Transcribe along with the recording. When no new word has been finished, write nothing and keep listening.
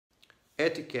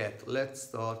Etiquette. Let's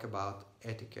talk about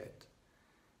etiquette.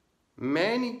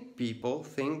 Many people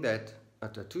think that a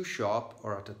tattoo shop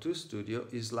or a tattoo studio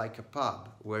is like a pub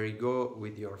where you go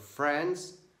with your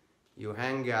friends, you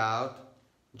hang out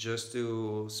just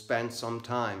to spend some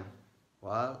time.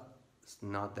 Well, it's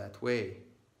not that way.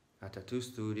 A tattoo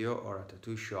studio or a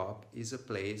tattoo shop is a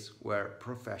place where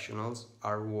professionals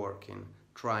are working,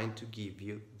 trying to give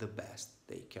you the best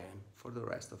they can for the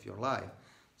rest of your life.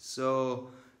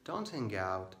 So don't hang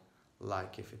out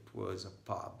like if it was a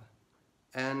pub.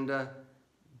 And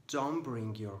don't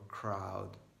bring your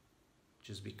crowd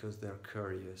just because they're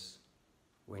curious.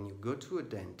 When you go to a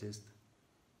dentist,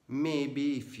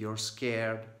 maybe if you're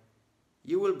scared,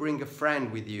 you will bring a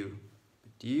friend with you.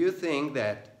 But do you think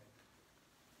that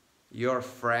your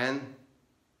friend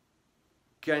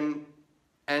can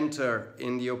enter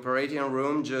in the operating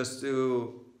room just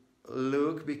to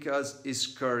look because he's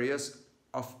curious?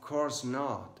 Of course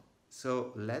not.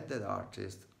 So let that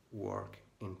artist work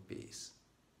in peace.